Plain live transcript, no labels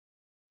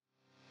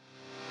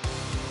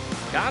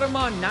Got him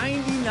on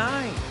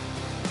 99.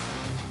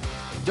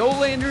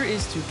 Dollander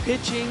is to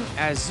pitching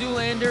as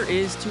Zoolander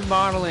is to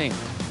modeling.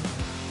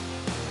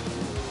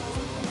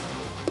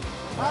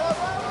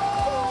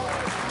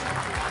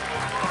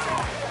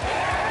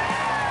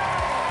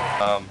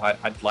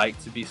 I'd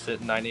like to be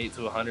sitting 98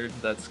 to 100.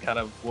 That's kind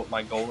of what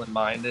my goal in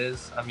mind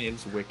is. I mean,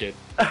 It's wicked.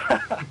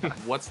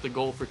 What's the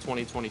goal for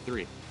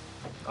 2023?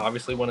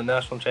 obviously win a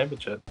national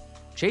championship.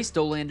 Chase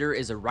Dollander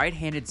is a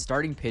right-handed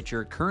starting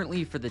pitcher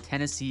currently for the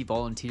Tennessee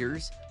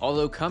Volunteers,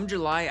 although come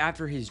July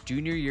after his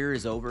junior year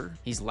is over,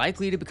 he's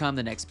likely to become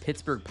the next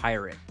Pittsburgh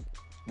Pirate.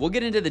 We'll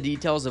get into the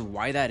details of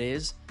why that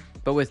is,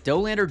 but with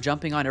Dollander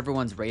jumping on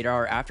everyone's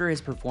radar after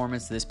his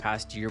performance this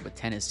past year with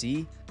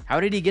Tennessee, how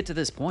did he get to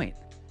this point?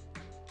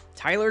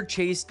 Tyler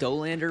Chase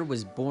Dollander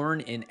was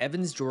born in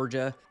Evans,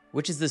 Georgia,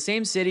 which is the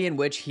same city in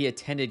which he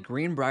attended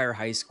Greenbrier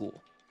High School.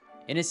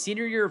 In his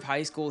senior year of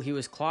high school, he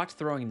was clocked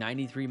throwing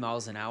 93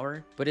 miles an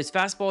hour, but his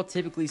fastball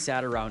typically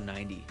sat around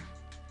 90.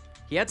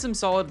 He had some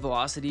solid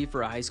velocity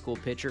for a high school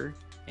pitcher,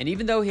 and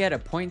even though he had a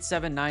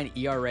 .79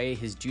 ERA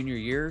his junior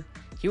year,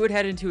 he would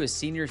head into his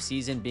senior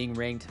season being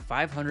ranked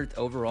 500th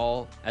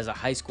overall as a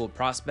high school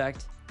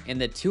prospect and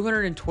the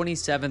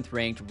 227th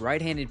ranked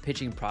right-handed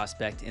pitching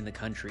prospect in the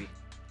country.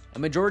 A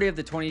majority of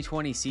the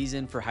 2020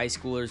 season for high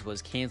schoolers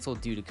was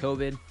canceled due to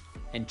COVID,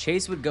 and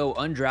Chase would go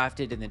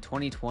undrafted in the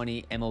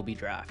 2020 MLB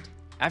Draft.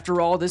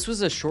 After all, this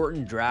was a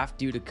shortened draft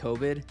due to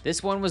COVID.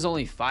 This one was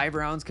only 5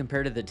 rounds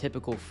compared to the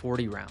typical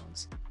 40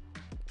 rounds.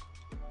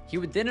 He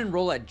would then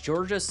enroll at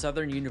Georgia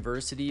Southern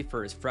University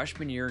for his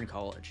freshman year in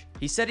college.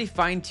 He said he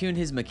fine-tuned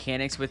his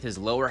mechanics with his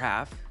lower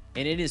half,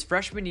 and in his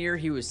freshman year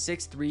he was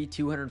 6'3",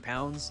 200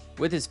 pounds,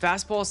 with his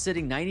fastball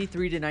sitting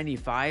 93 to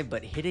 95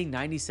 but hitting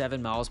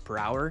 97 miles per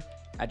hour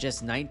at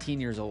just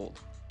 19 years old.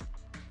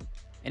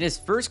 And his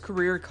first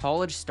career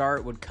college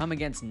start would come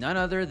against none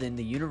other than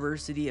the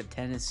University of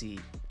Tennessee.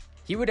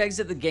 He would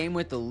exit the game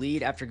with the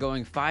lead after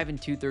going 5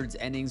 2/3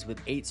 innings with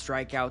 8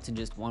 strikeouts and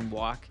just 1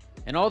 walk.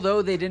 And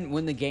although they didn't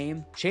win the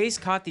game, Chase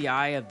caught the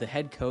eye of the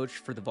head coach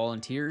for the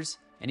Volunteers,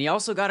 and he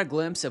also got a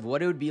glimpse of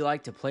what it would be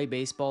like to play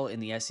baseball in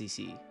the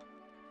SEC.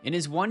 In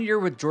his 1 year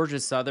with Georgia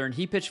Southern,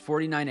 he pitched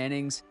 49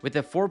 innings with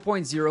a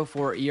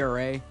 4.04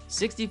 ERA,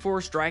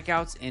 64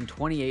 strikeouts, and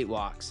 28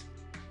 walks.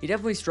 He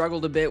definitely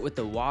struggled a bit with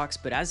the walks,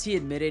 but as he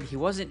admitted, he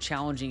wasn't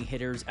challenging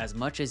hitters as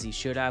much as he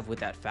should have with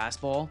that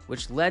fastball,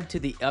 which led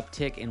to the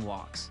uptick in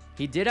walks.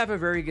 He did have a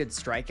very good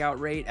strikeout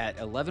rate at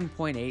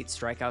 11.8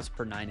 strikeouts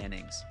per 9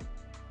 innings.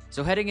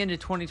 So heading into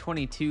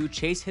 2022,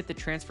 Chase hit the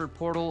transfer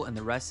portal and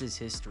the rest is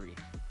history.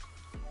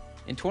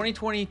 In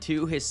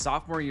 2022, his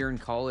sophomore year in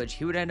college,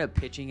 he would end up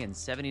pitching in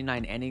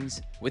 79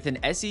 innings with an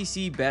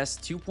SEC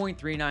best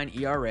 2.39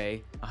 ERA,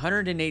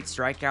 108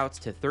 strikeouts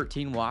to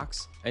 13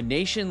 walks, a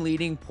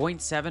nation-leading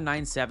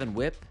 .797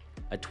 whip,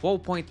 a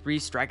 12.3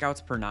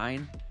 strikeouts per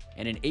 9,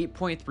 and an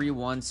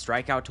 8.31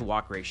 strikeout to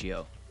walk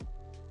ratio.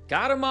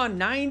 Got him on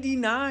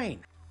 99.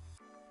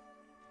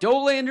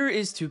 Dollander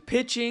is to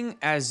pitching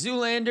as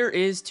Zoolander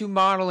is to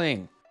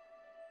modeling.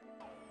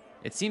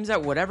 It seems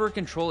that whatever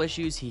control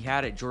issues he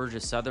had at Georgia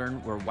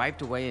Southern were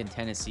wiped away in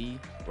Tennessee,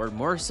 or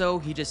more so,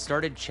 he just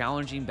started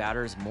challenging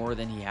batters more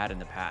than he had in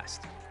the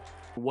past.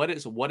 What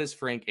is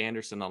Frank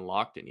Anderson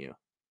unlocked in you?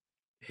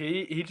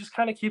 He just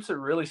kind of keeps it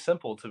really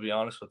simple, to be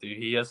honest with you.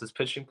 He has his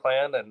pitching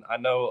plan, and I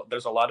know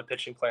there's a lot of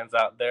pitching plans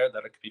out there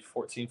that it could be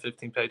 14,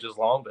 15 pages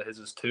long, but his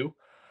is 2.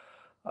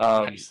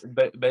 Nice.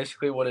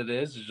 Basically what it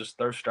is just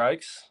throw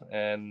strikes,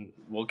 and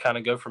we'll kind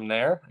of go from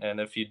there. And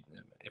if you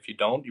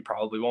don't, you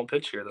probably won't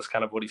pitch here. That's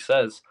kind of what he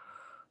says.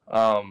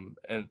 And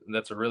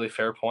that's a really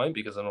fair point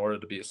because in order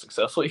to be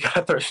successful, you got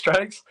to throw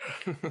strikes.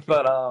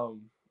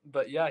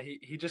 But yeah,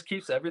 he just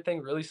keeps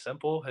everything really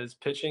simple. His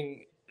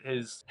pitching,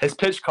 his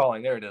pitch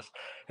calling, there it is.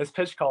 His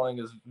pitch calling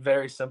is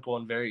very simple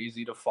and very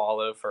easy to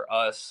follow for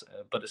us,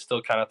 but it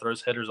still kind of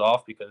throws hitters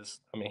off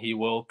because, I mean, he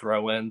will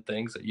throw in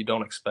things that you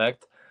don't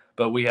expect.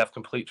 But we have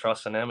complete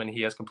trust in him, and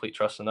he has complete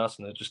trust in us,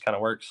 and it just kind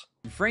of works.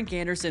 Frank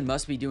Anderson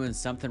must be doing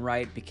something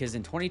right because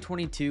in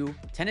 2022,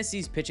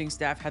 Tennessee's pitching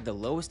staff had the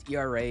lowest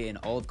ERA in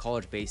all of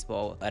college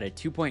baseball at a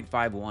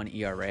 2.51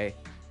 ERA.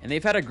 And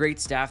they've had a great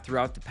staff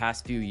throughout the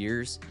past few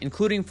years,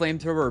 including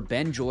flamethrower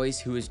Ben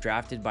Joyce, who was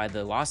drafted by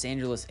the Los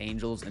Angeles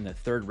Angels in the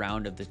 3rd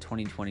round of the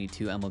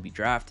 2022 MLB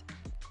Draft.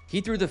 He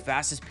threw the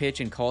fastest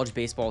pitch in college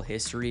baseball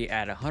history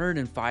at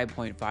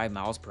 105.5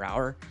 miles per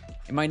hour.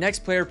 And my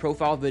next player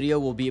profile video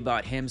will be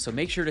about him, so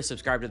make sure to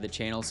subscribe to the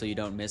channel so you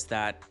don't miss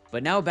that.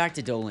 But now back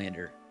to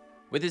Dollander.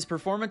 With his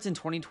performance in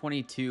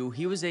 2022,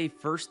 he was a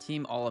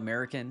first-team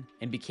All-American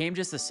and became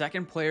just the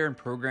 2nd player in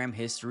program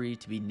history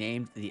to be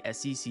named the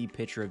SEC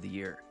Pitcher of the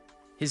Year.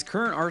 His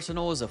current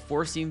arsenal is a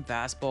 4-seam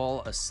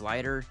fastball, a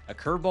slider, a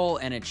curveball,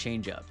 and a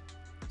changeup.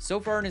 So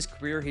far in his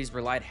career, he's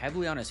relied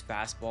heavily on his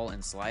fastball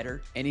and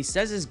slider, and he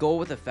says his goal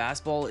with the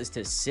fastball is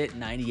to sit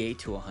 98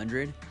 to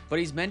 100, but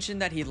he's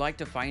mentioned that he'd like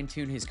to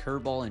fine-tune his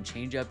curveball and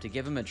changeup to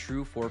give him a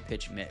true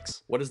 4-pitch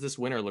mix. What does this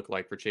winter look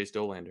like for Chase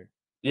Dollander?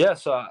 Yeah,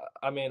 so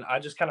I mean, I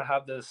just kind of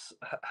have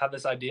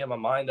this idea in my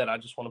mind that I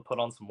just want to put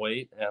on some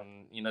weight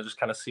and just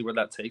kind of see where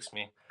that takes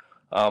me.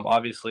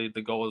 Obviously,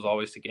 the goal is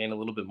always to gain a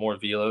little bit more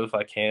velo if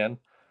I can.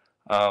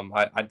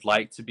 I'd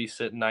like to be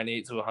sitting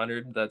 98 to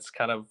 100. That's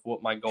kind of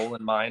what my goal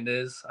in mind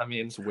is. I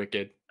mean, It's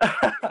wicked.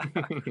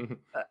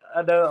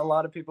 I know a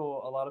lot of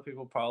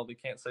people probably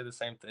can't say the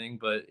same thing,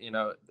 but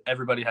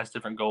everybody has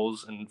different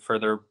goals and for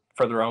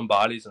their own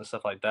bodies and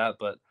stuff like that.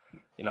 But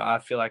I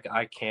feel like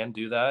I can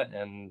do that,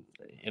 and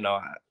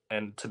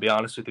and to be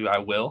honest with you, I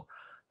will,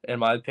 in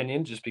my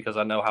opinion, just because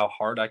I know how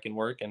hard I can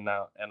work, and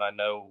I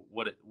know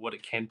what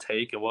it can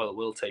take and what it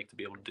will take to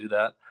be able to do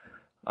that.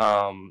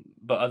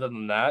 But other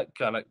than that,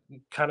 kind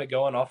of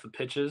going off the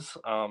pitches,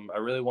 I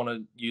really want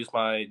to use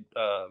my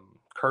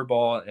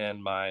curveball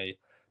and my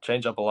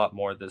changeup a lot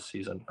more this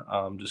season.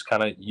 Just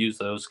kind of use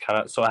those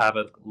so I have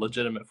a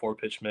legitimate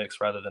 4-pitch mix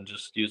rather than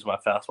just use my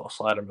fastball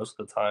slider most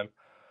of the time.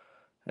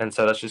 And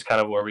so that's just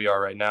kind of where we are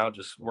right now,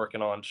 just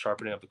working on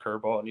sharpening up the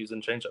curveball and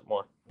using changeup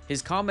more.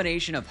 His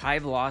combination of high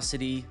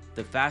velocity,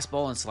 the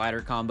fastball and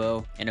slider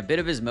combo, and a bit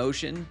of his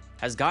motion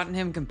has gotten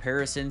him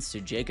comparisons to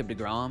Jacob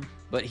deGrom,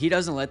 but he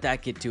doesn't let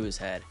that get to his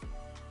head.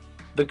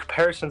 The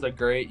comparisons are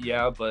great,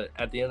 yeah, but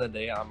at the end of the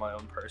day, I'm my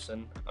own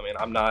person. I mean,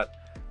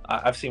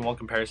 I've seen one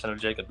comparison of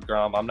Jacob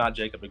deGrom. I'm not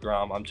Jacob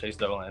deGrom. I'm Chase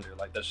Dollander.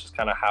 Like, that's just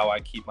kind of how I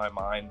keep my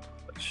mind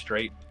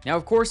straight. Now,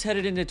 of course,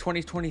 headed into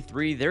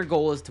 2023, their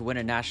goal is to win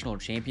a national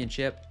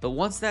championship. But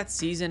once that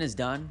season is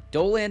done,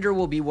 Dollander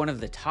will be one of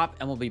the top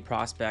MLB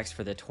prospects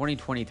for the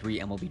 2023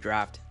 MLB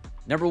Draft.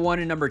 Number 1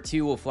 and number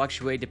 2 will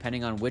fluctuate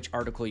depending on which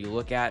article you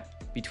look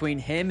at, between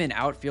him and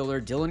outfielder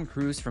Dylan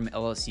Cruz from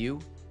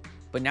LSU.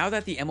 But now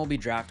that the MLB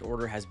Draft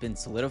order has been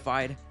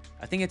solidified,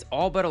 I think it's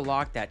all but a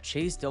lock that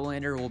Chase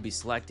Dollander will be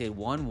selected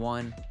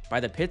 1-1 by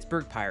the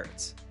Pittsburgh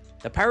Pirates.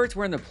 The Pirates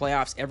were in the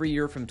playoffs every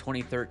year from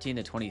 2013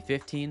 to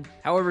 2015.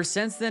 However,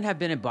 since then have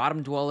been a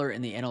bottom dweller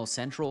in the NL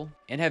Central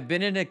and have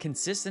been in a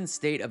consistent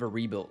state of a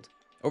rebuild.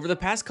 Over the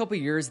past couple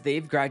years,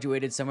 they've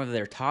graduated some of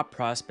their top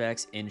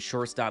prospects in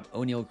shortstop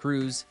O'Neal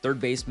Cruz, third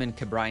baseman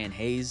Ke'Bryan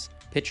Hayes,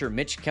 pitcher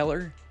Mitch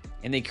Keller,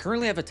 and they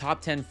currently have a top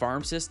 10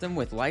 farm system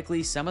with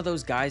likely some of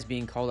those guys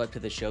being called up to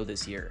the show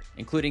this year,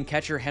 including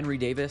catcher Henry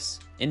Davis,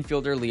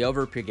 infielder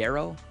Liover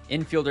Peguero,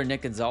 infielder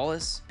Nick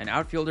Gonzalez, and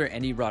outfielder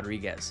Endy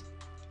Rodriguez.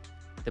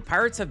 The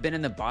Pirates have been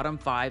in the bottom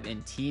 5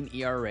 in team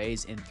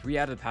ERAs in 3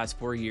 out of the past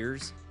 4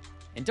 years.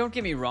 And don't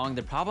get me wrong,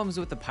 the problems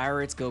with the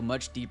Pirates go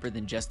much deeper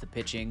than just the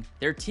pitching.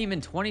 Their team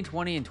in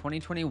 2020 and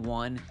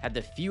 2021 had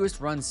the fewest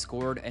runs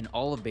scored in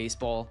all of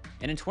baseball,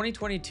 and in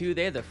 2022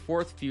 they had the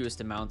 4th fewest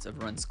amounts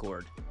of runs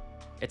scored.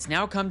 It's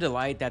now come to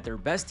light that their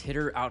best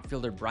hitter,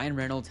 outfielder Bryan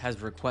Reynolds,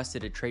 has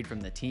requested a trade from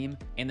the team,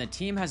 and the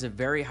team has a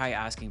very high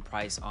asking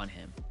price on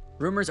him.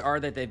 Rumors are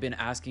that they've been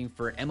asking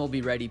for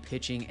MLB-ready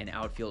pitching and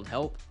outfield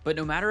help, but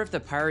no matter if the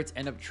Pirates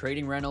end up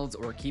trading Reynolds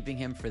or keeping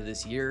him for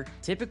this year,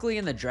 typically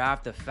in the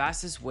draft, the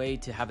fastest way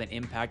to have an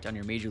impact on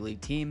your major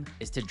league team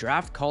is to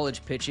draft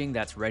college pitching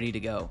that's ready to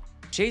go.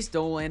 Chase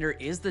Dollander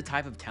is the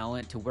type of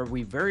talent to where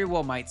we very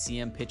well might see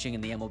him pitching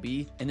in the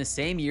MLB in the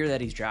same year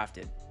that he's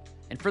drafted.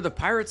 And for the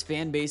Pirates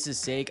fan base's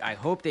sake, I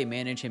hope they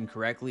manage him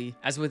correctly,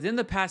 as within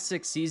the past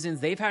 6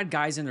 seasons, they've had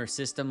guys in their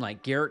system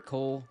like Garrett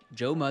Cole,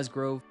 Joe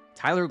Musgrove,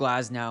 Tyler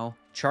Glasnow,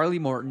 Charlie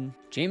Morton,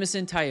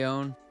 Jameson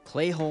Taillon,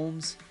 Clay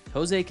Holmes,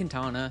 Jose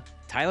Quintana,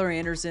 Tyler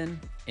Anderson,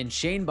 and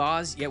Shane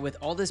Baz, yet with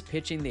all this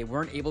pitching, they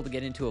weren't able to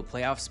get into a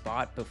playoff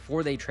spot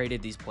before they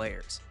traded these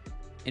players.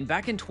 And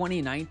back in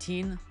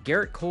 2019,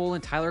 Garrett Cole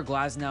and Tyler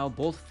Glasnow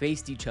both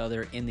faced each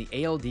other in the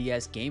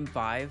ALDS Game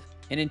 5,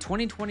 and in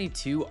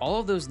 2022, all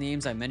of those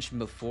names I mentioned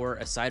before,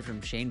 aside from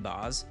Shane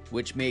Baz,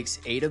 which makes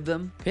 8 of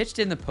them, pitched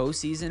in the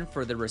postseason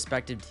for their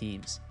respective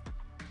teams.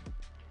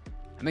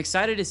 I'm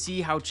excited to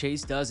see how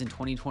Chase does in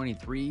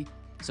 2023,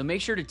 so make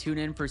sure to tune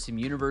in for some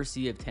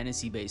University of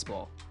Tennessee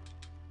baseball.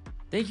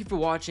 Thank you for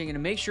watching,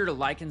 and make sure to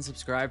like and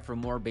subscribe for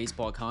more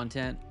baseball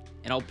content,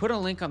 and I'll put a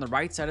link on the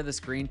right side of the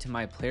screen to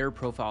my player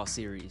profile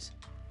series.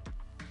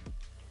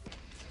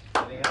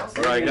 All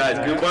right, guys,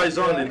 goodbyes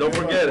only. Don't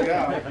forget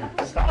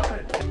it. Stop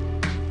it.